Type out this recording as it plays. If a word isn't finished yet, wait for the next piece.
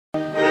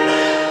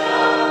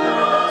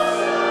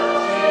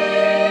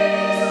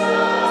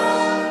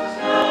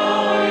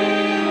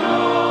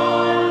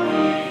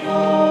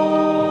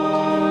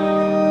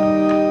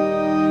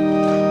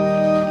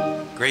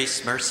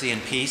Grace, mercy,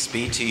 and peace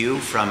be to you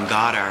from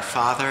God our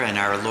Father and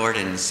our Lord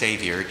and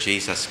Savior,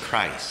 Jesus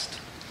Christ.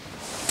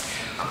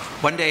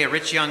 One day a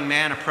rich young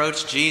man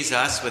approached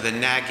Jesus with a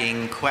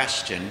nagging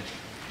question.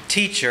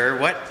 "Teacher,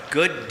 what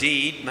good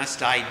deed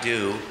must I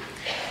do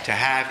to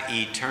have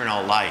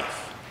eternal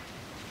life?"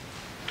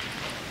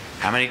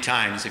 How many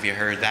times have you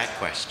heard that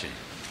question?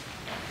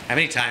 How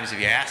many times have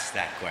you asked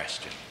that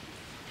question?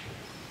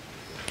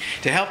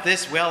 To help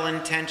this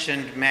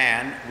well-intentioned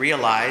man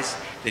realize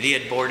that he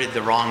had boarded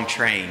the wrong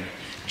train,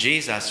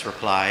 Jesus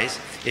replies,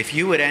 "If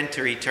you would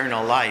enter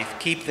eternal life,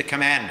 keep the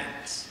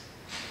commandments."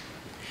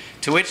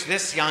 To which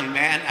this young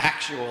man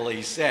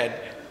actually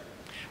said,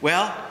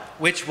 "Well,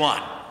 which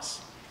ones?"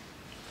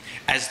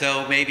 As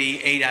though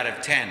maybe 8 out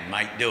of 10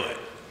 might do it.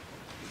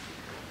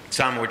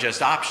 Some were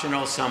just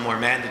optional, some were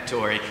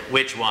mandatory.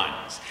 Which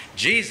ones?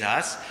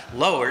 Jesus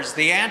lowers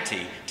the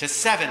ante to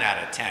 7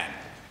 out of 10.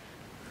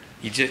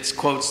 He just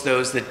quotes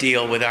those that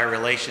deal with our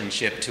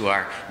relationship to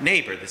our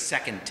neighbor, the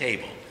second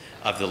table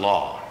of the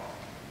law.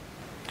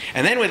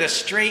 And then with a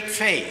straight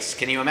face,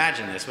 can you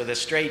imagine this? With a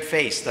straight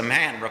face, the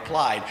man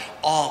replied,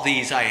 "All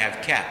these I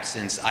have kept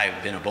since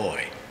I've been a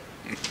boy."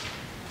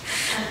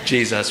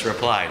 Jesus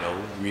replied,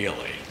 "Oh,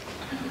 really?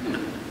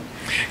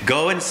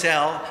 Go and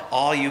sell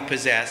all you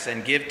possess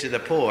and give to the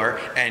poor,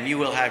 and you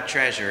will have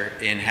treasure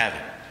in heaven."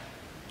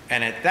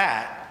 And at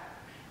that,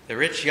 the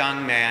rich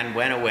young man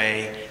went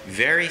away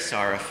very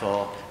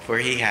sorrowful, for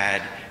he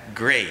had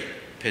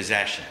great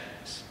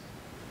possessions.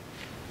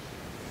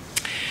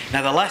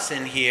 Now the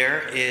lesson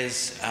here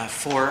is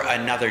for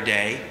another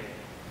day,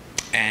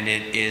 and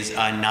it is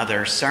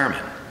another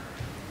sermon.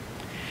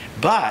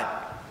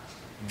 But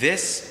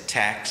this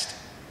text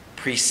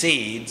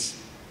precedes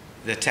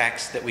the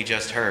text that we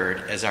just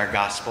heard as our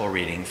gospel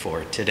reading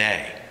for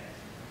today.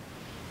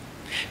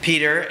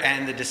 Peter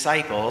and the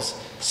disciples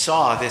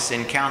saw this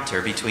encounter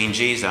between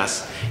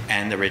Jesus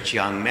and the rich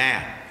young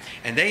man,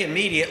 and they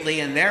immediately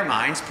in their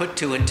minds put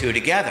 2 and 2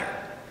 together.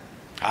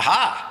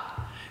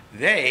 Aha!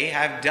 They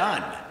have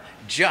done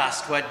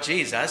just what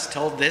Jesus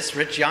told this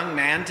rich young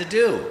man to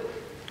do.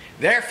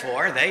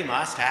 Therefore, they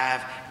must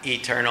have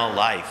eternal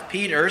life.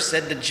 Peter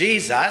said to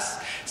Jesus,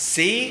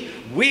 "See,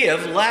 we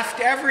have left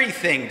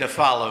everything to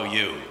follow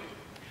you.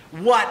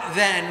 What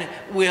then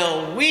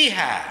will we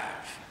have?"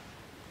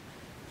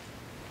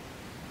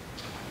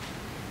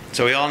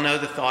 So we all know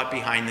the thought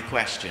behind the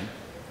question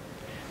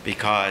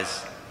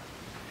because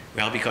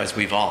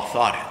we've all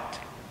thought it.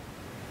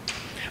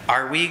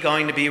 Are we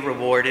going to be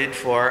rewarded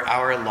for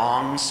our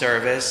long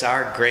service,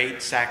 our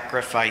great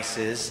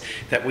sacrifices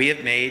that we have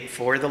made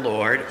for the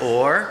Lord?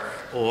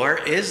 Or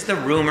is the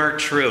rumor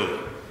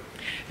true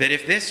that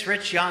if this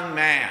rich young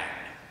man,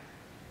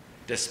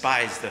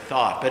 despise the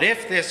thought, but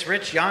if this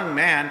rich young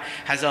man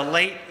has a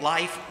late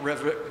life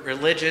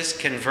religious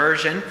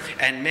conversion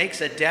and makes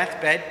a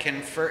deathbed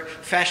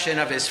confession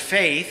of his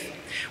faith,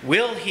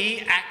 will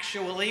he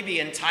actually be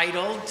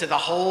entitled to the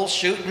whole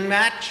shooting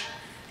match?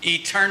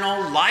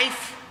 Eternal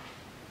life?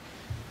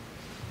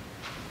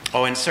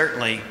 Oh, and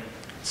certainly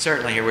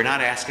here, we're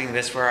not asking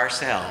this for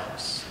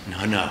ourselves.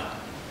 No.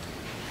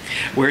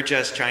 We're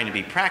just trying to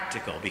be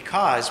practical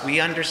because we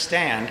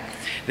understand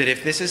that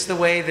if this is the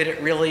way that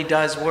it really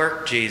does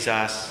work,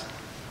 Jesus,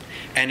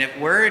 and if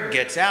word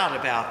gets out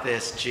about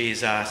this,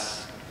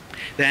 Jesus,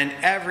 then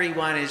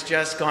everyone is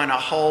just going to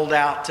hold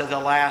out to the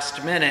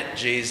last minute,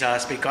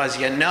 Jesus, because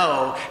you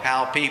know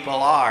how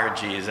people are,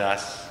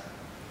 Jesus.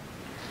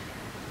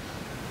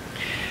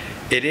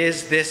 It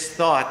is this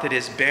thought that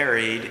is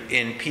buried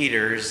in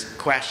Peter's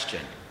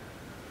question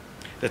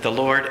that the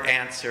Lord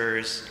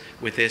answers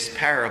with this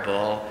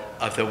parable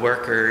of the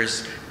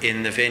workers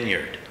in the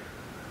vineyard.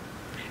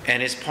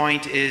 And his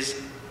point is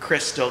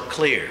crystal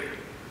clear.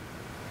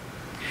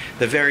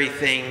 The very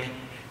thing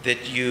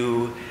that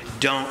you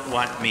don't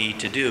want me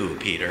to do,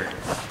 Peter,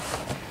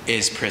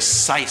 is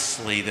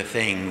precisely the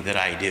thing that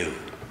I do.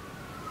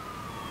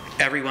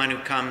 Everyone who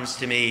comes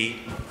to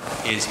me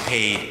is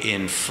paid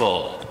in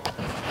full,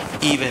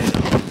 even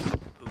those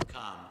who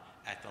come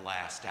at the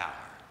last hour.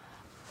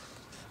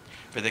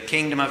 For the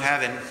kingdom of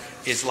heaven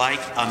is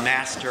like a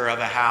master of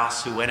a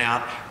house who went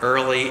out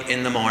early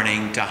in the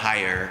morning to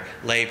hire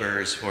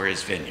laborers for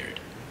his vineyard.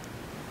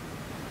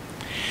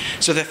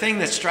 So the thing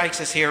that strikes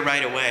us here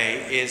right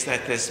away is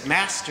that this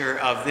master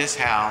of this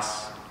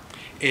house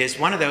is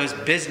one of those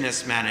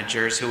business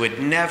managers who would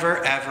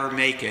never ever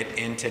make it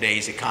in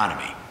today's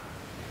economy.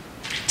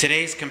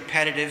 Today's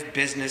competitive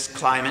business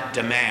climate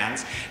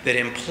demands that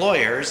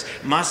employers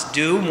must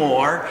do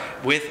more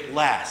with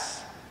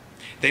less.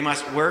 They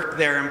must work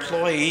their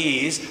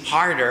employees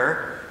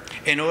harder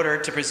in order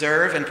to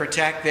preserve and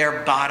protect their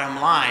bottom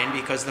line,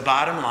 because the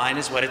bottom line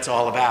is what it's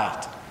all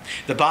about.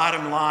 The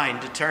bottom line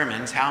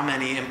determines how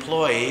many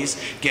employees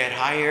get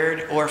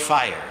hired or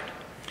fired.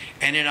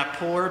 And in a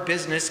poor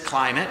business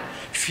climate,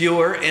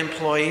 fewer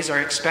employees are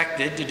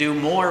expected to do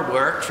more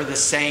work for the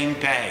same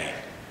pay.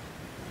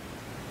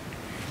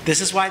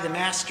 This is why the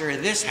master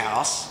of this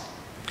house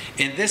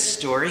in this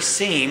story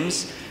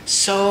seems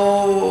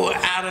so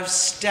out of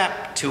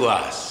step to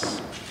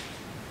us.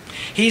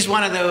 He's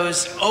one of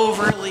those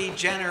overly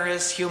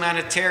generous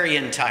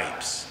humanitarian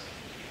types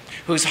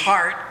whose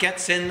heart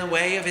gets in the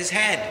way of his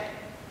head.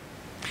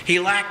 He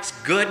lacks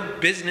good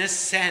business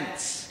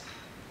sense.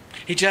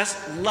 He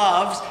just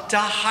loves to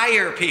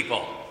hire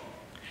people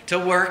to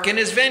work in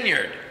his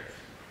vineyard.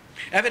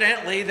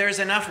 Evidently, there's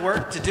enough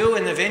work to do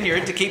in the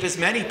vineyard to keep as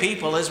many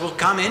people as will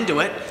come into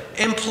it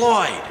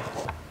employed.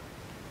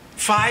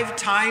 5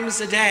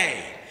 times a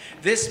day,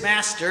 this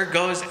master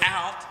goes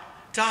out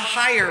to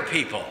hire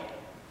people.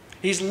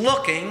 He's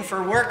looking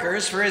for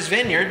workers for his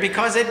vineyard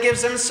because it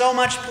gives him so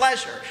much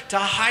pleasure to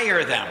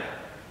hire them.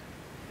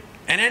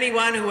 And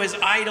anyone who is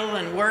idle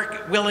and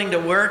willing to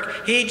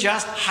work, he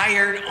just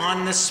hired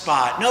on the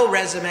spot. No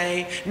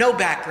resume, no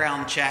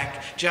background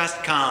check,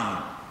 just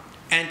come,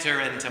 enter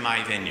into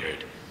my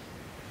vineyard.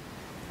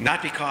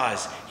 Not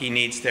because he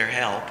needs their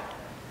help,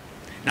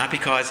 not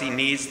because he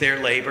needs their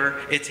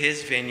labor. It's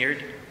his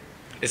vineyard.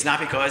 It's not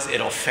because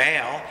it'll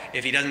fail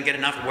if he doesn't get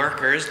enough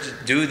workers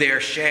to do their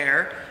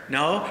share.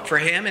 No, for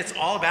him it's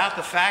all about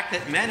the fact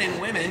that men and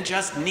women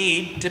just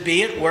need to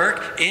be at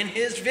work in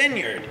his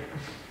vineyard.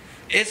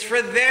 It's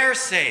for their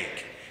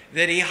sake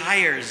that he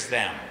hires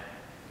them.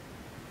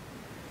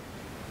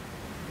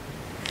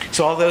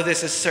 So although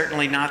this is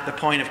certainly not the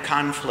point of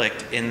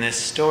conflict in this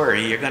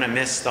story, you're going to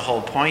miss the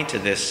whole point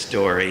of this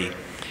story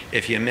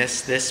if you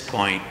miss this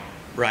point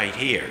right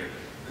here.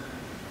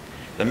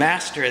 The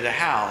master of the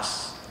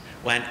house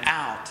went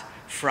out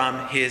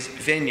from his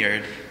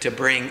vineyard to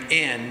bring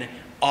in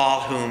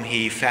all whom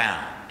he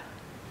found.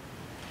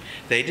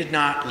 They did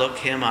not look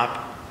him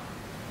up.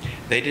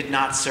 They did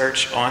not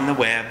search on the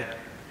web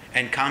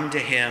and come to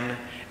him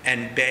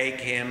and beg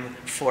him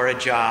for a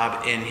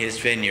job in his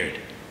vineyard.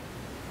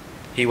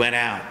 He went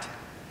out.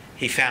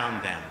 He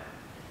found them.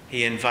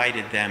 He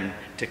invited them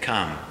to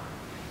come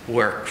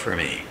work for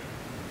me.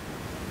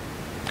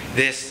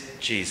 This,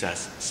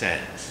 Jesus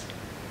says,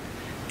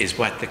 is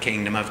what the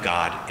kingdom of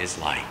God is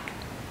like.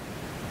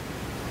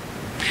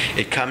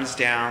 It comes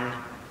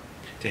down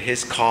to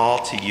his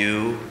call to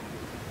you,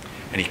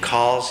 and he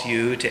calls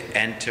you to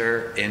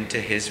enter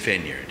into his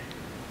vineyard.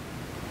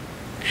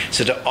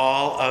 So to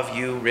all of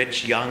you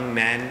rich young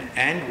men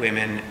and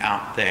women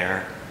out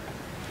there,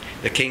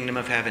 the kingdom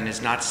of heaven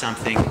is not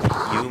something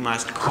you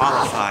must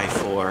qualify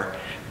for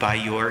by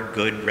your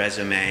good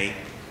resume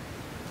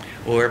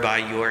or by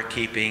your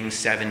keeping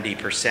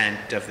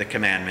 70% of the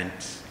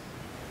commandments.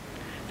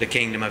 The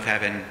kingdom of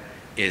heaven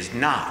is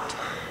not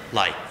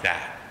like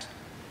that.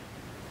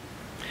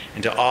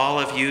 And to all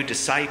of you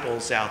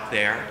disciples out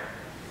there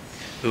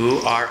who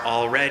are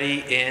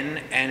already in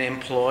and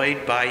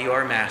employed by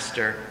your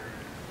master,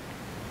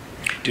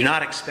 do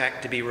not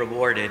expect to be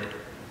rewarded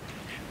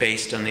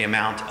based on the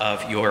amount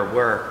of your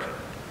work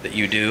that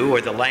you do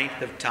or the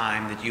length of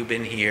time that you've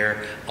been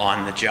here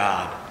on the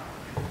job.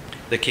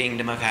 The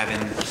kingdom of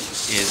heaven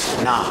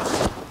is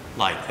not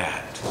like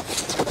that.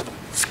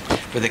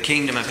 For the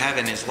kingdom of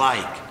heaven is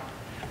like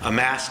a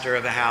master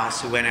of a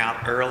house who went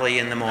out early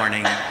in the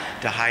morning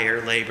to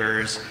hire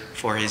laborers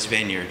for his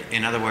vineyard.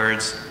 In other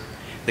words,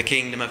 the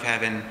kingdom of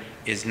heaven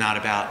is not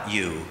about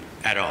you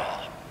at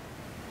all.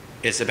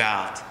 It's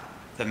about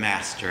the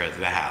master of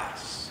the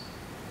house.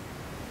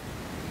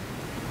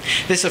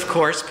 This, of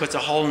course, puts a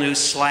whole new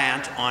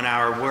slant on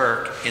our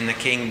work in the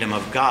kingdom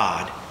of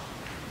God,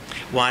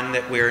 one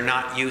that we're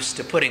not used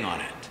to putting on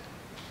it.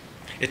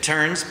 It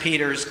turns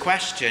Peter's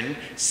question,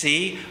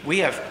 see, we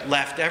have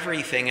left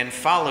everything and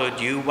followed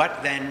you,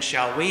 what then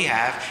shall we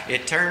have?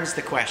 It turns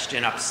the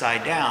question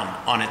upside down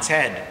on its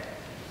head.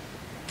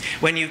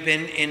 When you've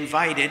been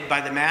invited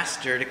by the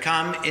master to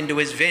come into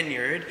his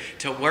vineyard,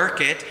 to work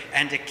it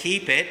and to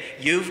keep it,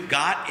 you've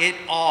got it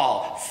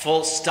all,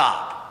 full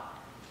stop.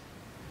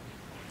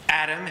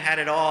 Adam had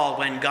it all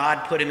when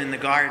God put him in the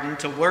garden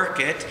to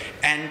work it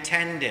and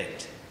tend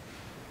it.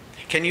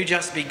 Can you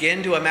just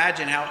begin to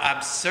imagine how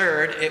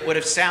absurd it would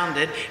have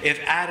sounded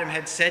if Adam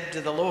had said to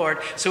the Lord,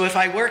 so if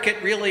I work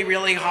it really,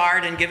 really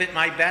hard and give it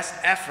my best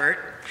effort,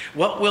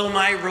 what will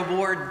my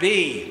reward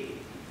be?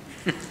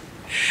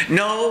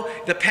 No,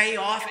 the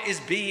payoff is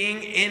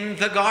being in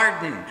the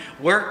garden,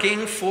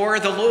 working for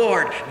the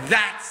Lord.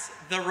 That's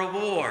the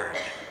reward.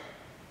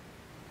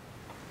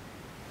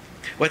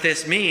 What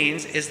this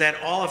means is that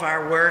all of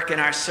our work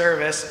and our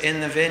service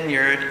in the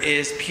vineyard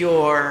is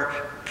pure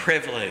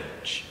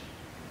privilege,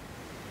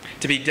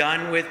 to be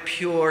done with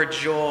pure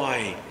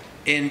joy,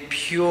 in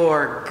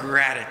pure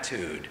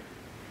gratitude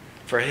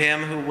for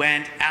him who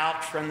went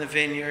out from the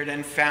vineyard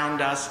and found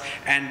us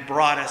and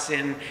brought us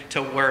in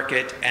to work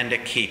it and to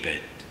keep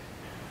it.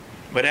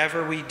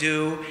 Whatever we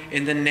do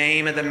in the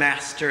name of the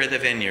master of the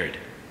vineyard,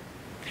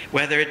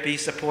 whether it be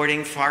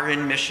supporting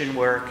foreign mission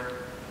work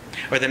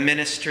or the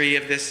ministry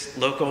of this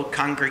local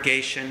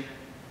congregation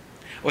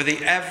or the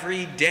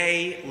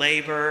everyday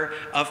labor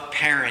of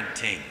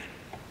parenting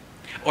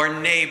or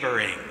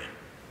neighboring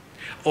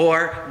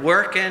or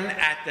working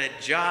at the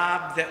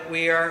job that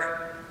we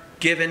are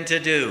given to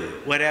do,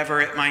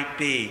 whatever it might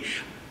be,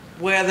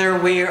 whether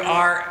we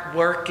are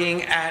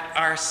working at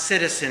our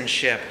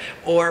citizenship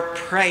or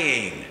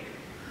praying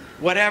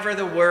whatever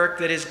the work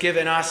that is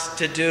given us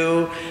to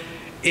do,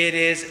 it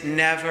is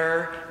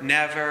never,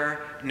 never,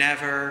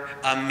 never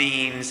a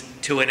means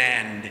to an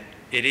end.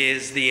 It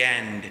is the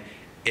end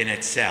in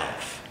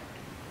itself.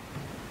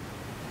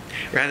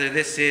 Rather,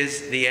 this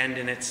is the end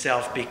in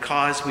itself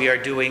because we are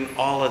doing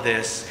all of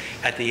this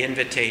at the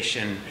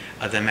invitation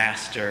of the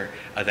master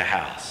of the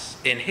house,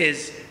 in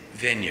his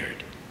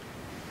vineyard,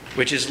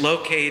 which is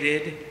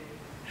located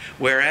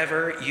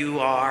wherever you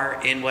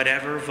are, in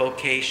whatever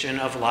vocation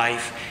of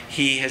life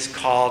he has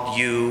called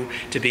you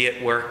to be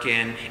at work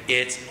in.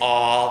 It's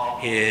all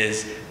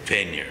his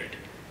vineyard.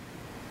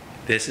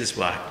 This is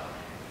what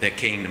the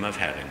kingdom of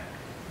heaven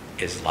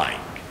is like.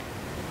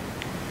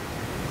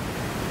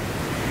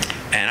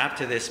 And up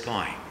to this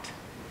point,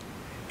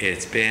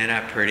 it's been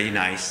a pretty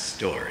nice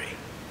story.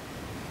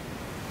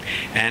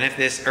 And if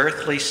this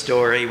earthly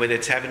story with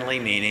its heavenly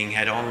meaning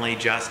had only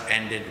just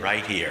ended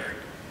right here,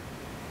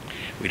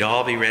 we'd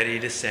all be ready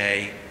to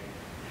say,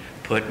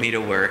 "Put me to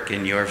work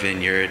in your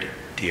vineyard,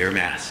 dear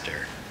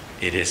master.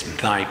 It is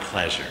my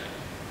pleasure."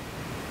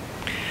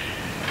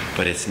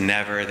 But it's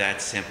never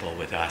that simple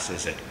with us,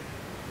 is it?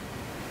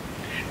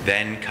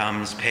 Then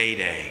comes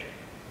payday,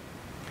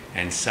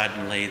 and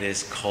suddenly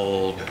this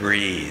cold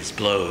breeze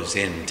blows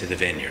into the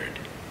vineyard.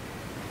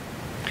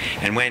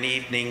 And when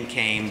evening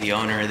came, the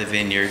owner of the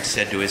vineyard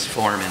said to his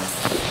foreman,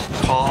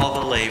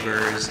 "Call the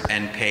laborers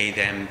and pay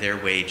them their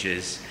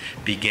wages,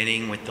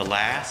 beginning with the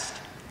last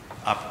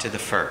up to the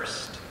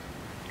first."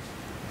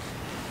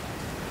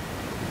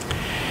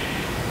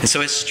 And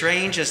so, as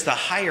strange as the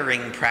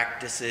hiring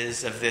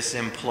practices of this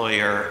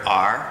employer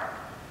are,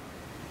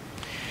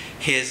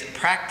 his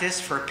practice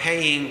for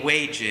paying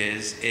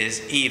wages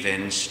is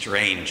even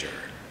stranger.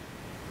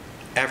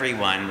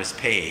 Everyone was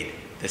paid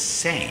the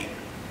same.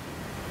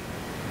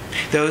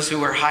 Those who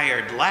were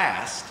hired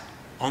last,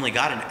 only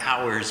got an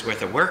hour's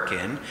worth of work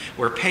in,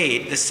 were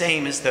paid the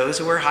same as those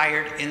who were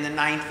hired in the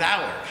 9th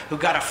hour, who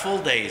got a full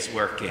day's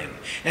work in,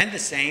 and the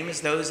same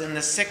as those in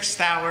the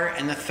 6th hour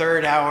and the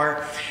 3rd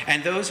hour,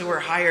 and those who were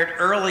hired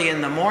early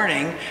in the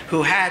morning,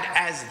 who had,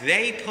 as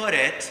they put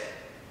it,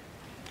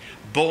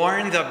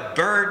 borne the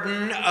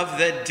burden of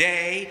the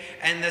day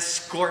and the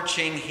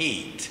scorching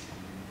heat.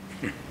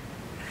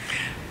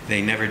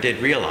 They never did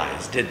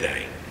realize, did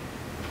they,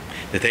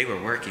 that they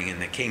were working in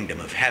the kingdom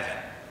of heaven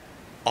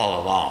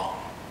all along.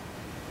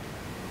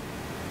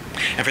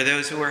 And for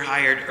those who were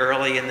hired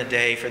early in the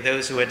day, for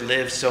those who had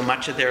lived so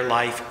much of their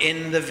life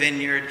in the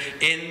vineyard,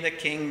 in the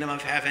kingdom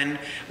of heaven,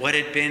 what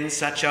had been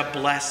such a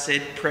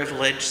blessed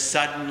privilege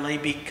suddenly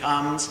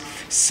becomes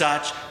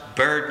such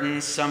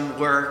burdensome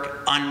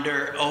work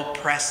under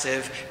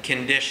oppressive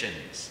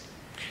conditions.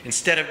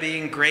 Instead of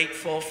being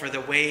grateful for the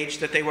wage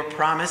that they were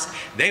promised,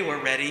 they were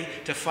ready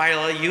to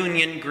file a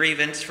union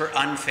grievance for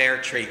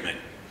unfair treatment.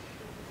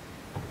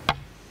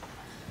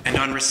 And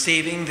on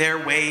receiving their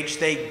wage,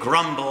 they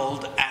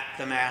grumbled at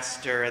the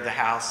master of the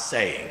house,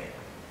 saying,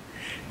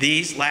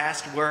 "These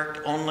last worked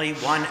only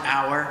 1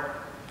 hour,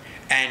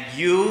 and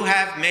you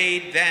have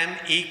made them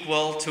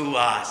equal to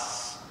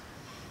us,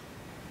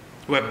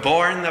 who have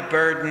borne the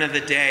burden of the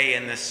day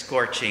and the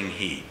scorching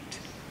heat."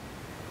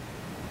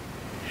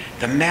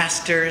 The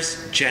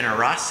master's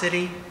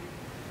generosity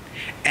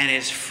and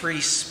his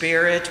free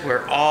spirit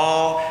were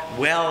all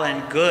well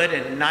and good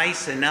and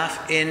nice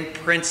enough in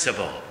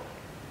principle.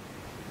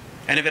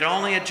 And if it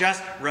only had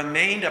just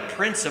remained a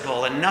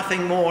principle and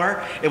nothing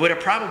more, it would have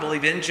probably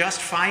been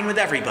just fine with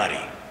everybody.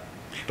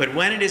 But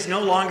when it is no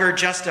longer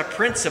just a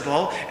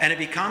principle and it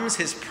becomes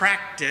his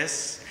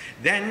practice,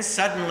 then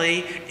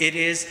suddenly it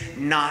is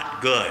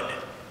not good.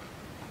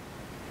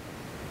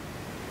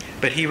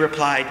 But he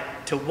replied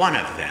to one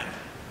of them.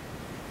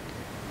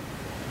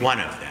 One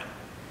of them.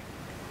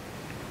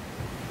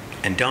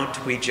 And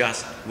don't we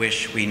just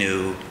wish we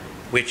knew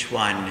which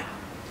one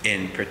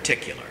in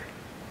particular?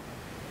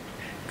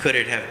 Could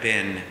it have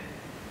been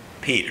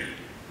Peter?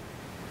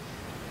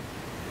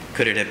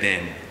 Could it have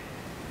been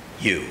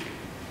you?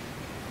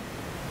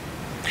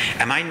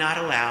 Am I not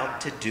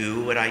allowed to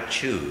do what I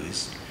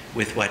choose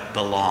with what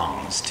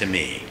belongs to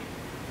me?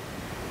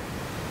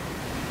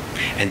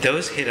 And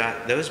those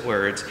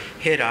words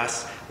hit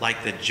us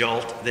like the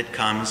jolt that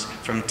comes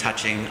from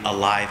touching a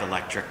live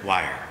electric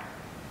wire.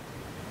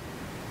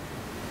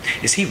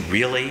 Is he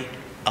really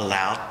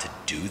allowed to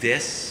do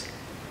this?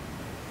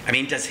 I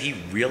mean, does he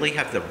really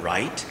have the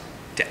right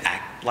to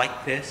act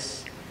like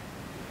this?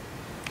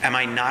 Am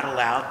I not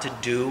allowed to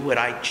do what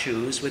I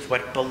choose with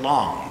what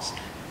belongs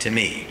to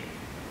me?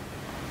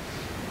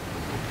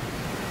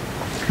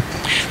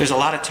 There's a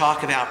lot of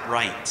talk about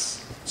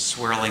rights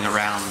swirling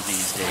around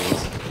these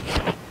days.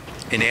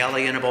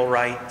 Inalienable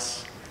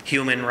rights,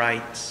 human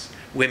rights,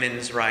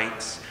 women's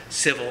rights,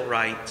 civil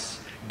rights,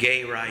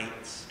 gay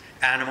rights,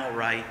 animal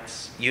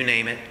rights, you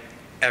name it.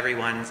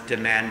 Everyone's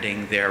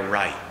demanding their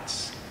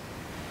rights.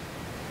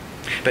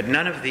 But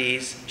none of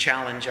these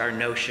challenge our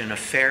notion of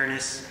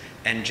fairness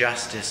and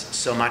justice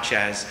so much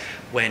as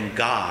when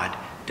God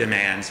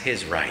demands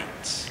his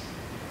rights.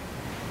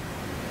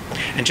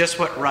 And just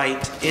what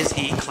right is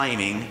he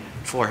claiming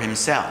for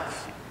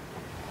himself?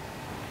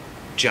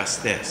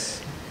 just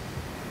this: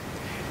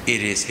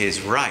 it is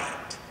his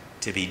right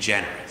to be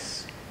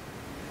generous?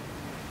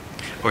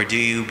 Or do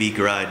you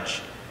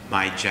begrudge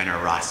my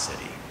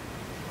generosity?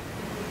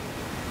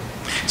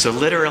 So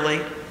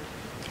literally,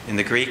 in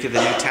the Greek of the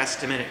New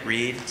Testament, it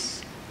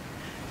reads,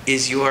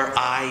 is your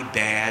eye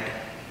bad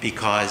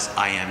because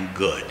I am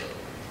good?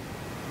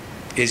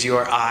 Is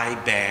your eye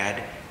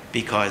bad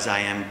because I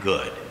am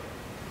good?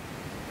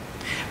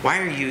 Why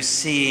are you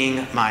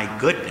seeing my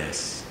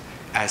goodness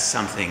as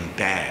something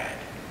bad?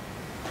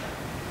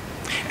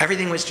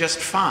 Everything was just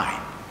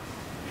fine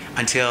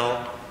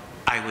until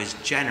I was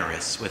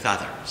generous with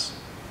others.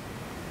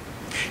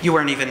 You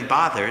weren't even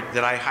bothered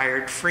that I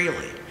hired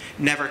freely,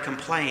 never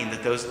complained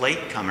that those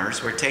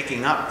latecomers were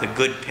taking up the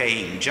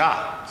good-paying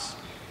jobs.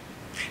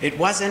 It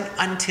wasn't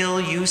until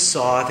you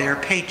saw their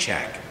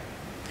paycheck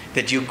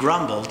that you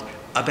grumbled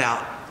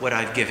about what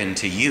I've given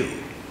to you.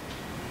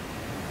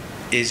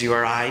 Is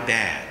your eye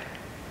bad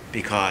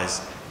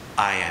because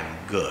I am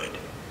good?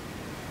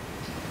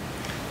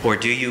 Or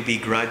do you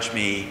begrudge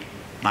me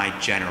my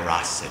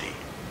generosity?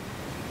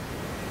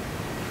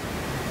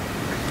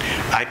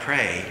 I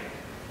pray,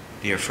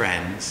 dear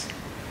friends,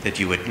 that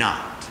you would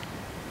not.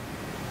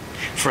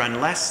 For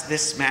unless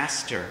this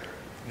master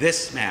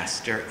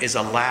is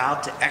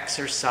allowed to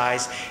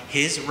exercise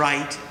his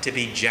right to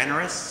be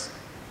generous,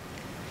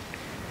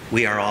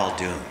 we are all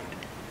doomed.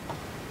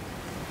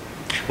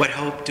 What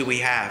hope do we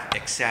have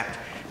except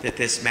that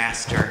this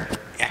master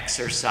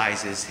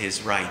exercises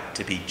his right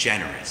to be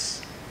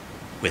generous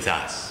with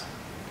us?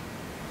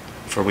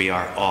 For we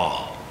are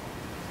all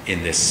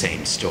in this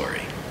same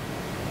story.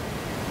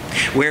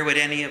 Where would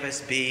any of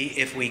us be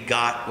if we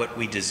got what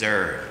we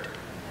deserved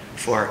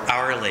for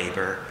our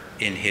labor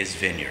in his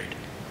vineyard?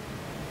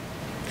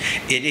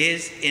 It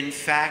is, in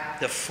fact,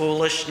 the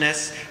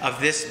foolishness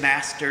of this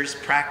master's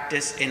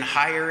practice in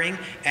hiring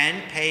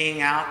and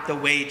paying out the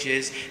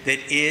wages that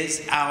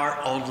is our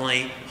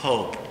only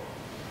hope.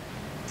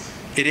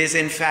 It is,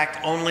 in fact,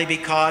 only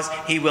because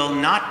he will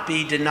not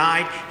be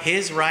denied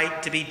his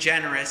right to be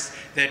generous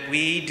that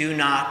we do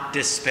not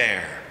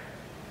despair.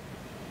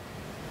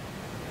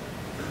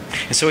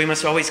 And so we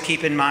must always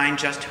keep in mind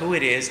just who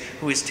it is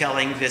who is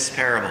telling this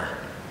parable.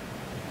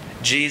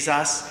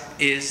 Jesus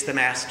is the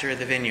master of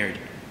the vineyard.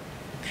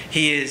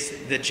 He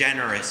is the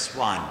generous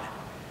one.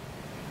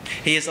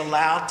 He is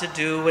allowed to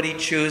do what he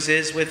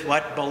chooses with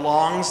what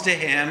belongs to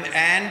him,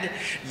 and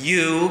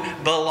you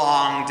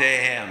belong to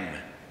him.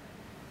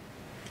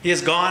 He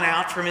has gone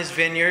out from his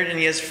vineyard and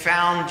he has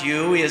found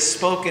you. He has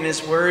spoken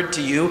his word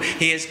to you.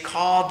 He has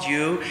called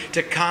you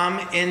to come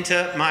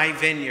into my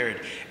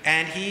vineyard.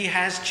 And he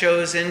has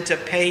chosen to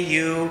pay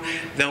you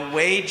the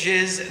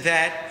wages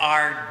that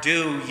are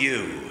due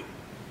you.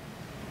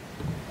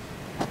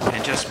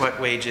 And just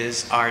what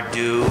wages are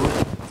due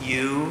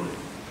you?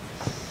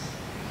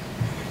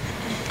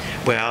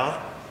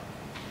 Well,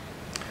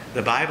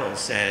 the Bible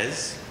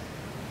says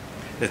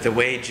that the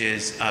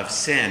wages of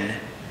sin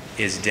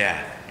is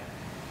death.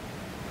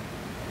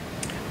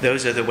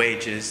 Those are the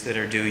wages that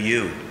are due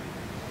you.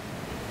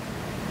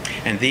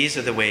 And these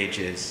are the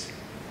wages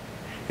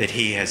that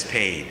he has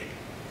paid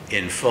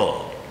in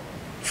full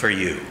for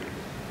you.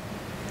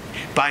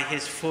 By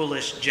his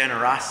foolish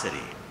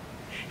generosity,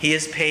 he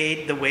has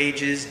paid the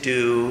wages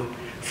due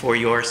for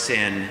your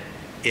sin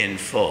in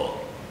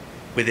full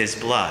with his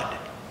blood,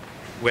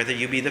 whether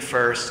you be the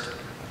first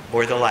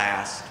or the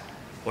last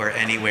or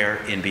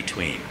anywhere in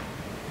between.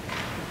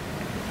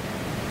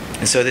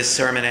 And so this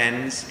sermon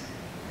ends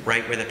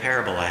right where the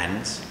parable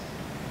ends.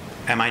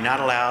 Am I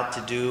not allowed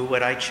to do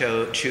what I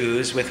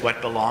choose with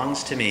what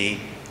belongs to me?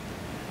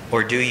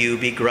 Or do you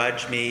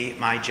begrudge me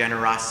my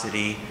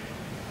generosity?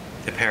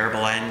 The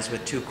parable ends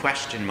with 2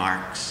 question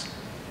marks.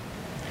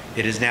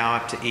 It is now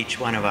up to each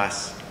one of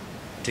us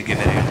to give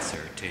an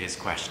answer to his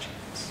question.